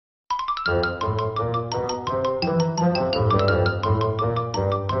Hey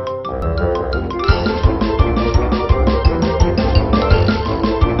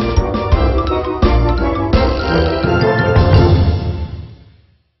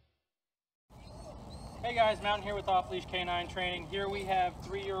guys, Mountain here with Off Leash Canine Training. Here we have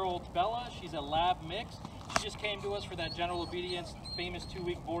 3-year-old Bella. She's a lab mix. She just came to us for that general obedience, famous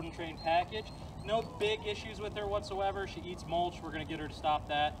 2-week board and train package. No big issues with her whatsoever. She eats mulch. We're going to get her to stop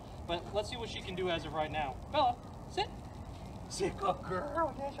that. But let's see what she can do as of right now. Bella, sit. Sit, good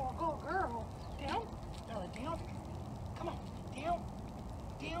girl. That's your good girl. Down. Bella, down. Come on. Down.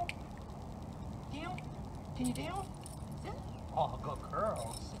 Down. Down. Can you down? Sit. Oh, good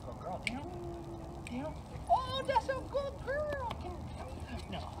girl. Sit, good girl. Down. Down. Oh, that's a good girl.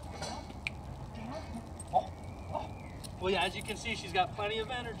 No. Down. Oh. Oh. Well, yeah, as you can see, she's got plenty of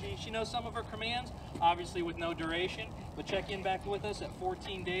energy. She knows some of her commands, obviously with no duration. But check in back with us at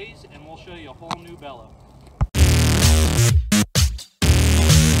 14 days, and we'll show you a whole new Bella.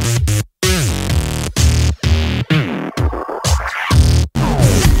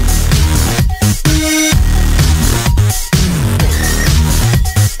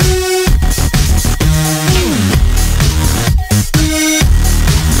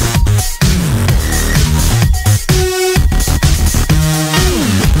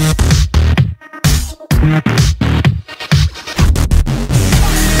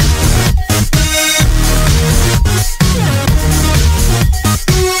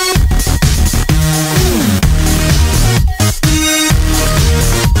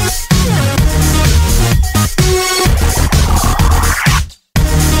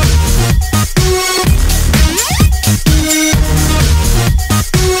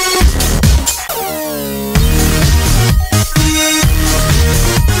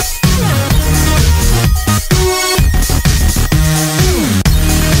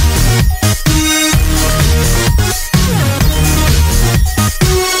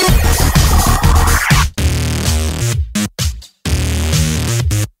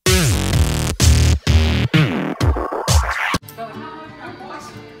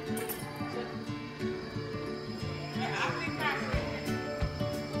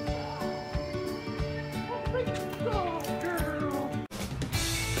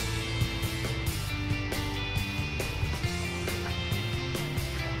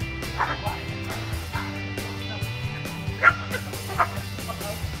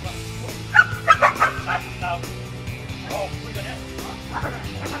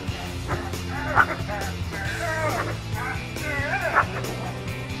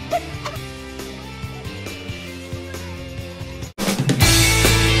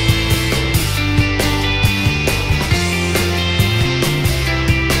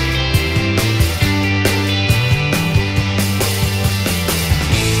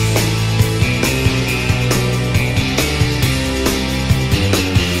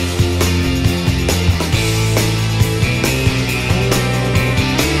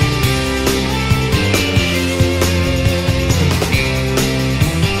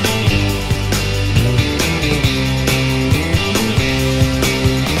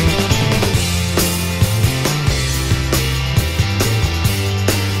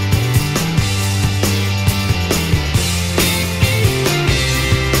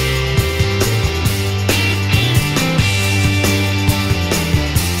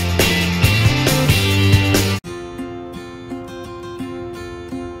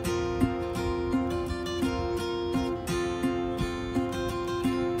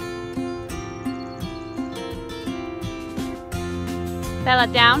 Bella,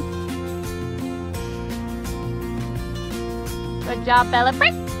 down. Good job, Bella.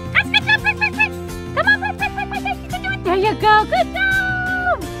 Break. Good job, break, break, break. Come on, break, break, break, break, break. You can do it. There you go. Good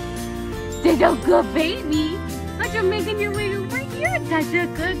job. That's a good baby. Look, you're making your way over here. That's a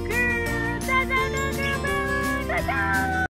good girl.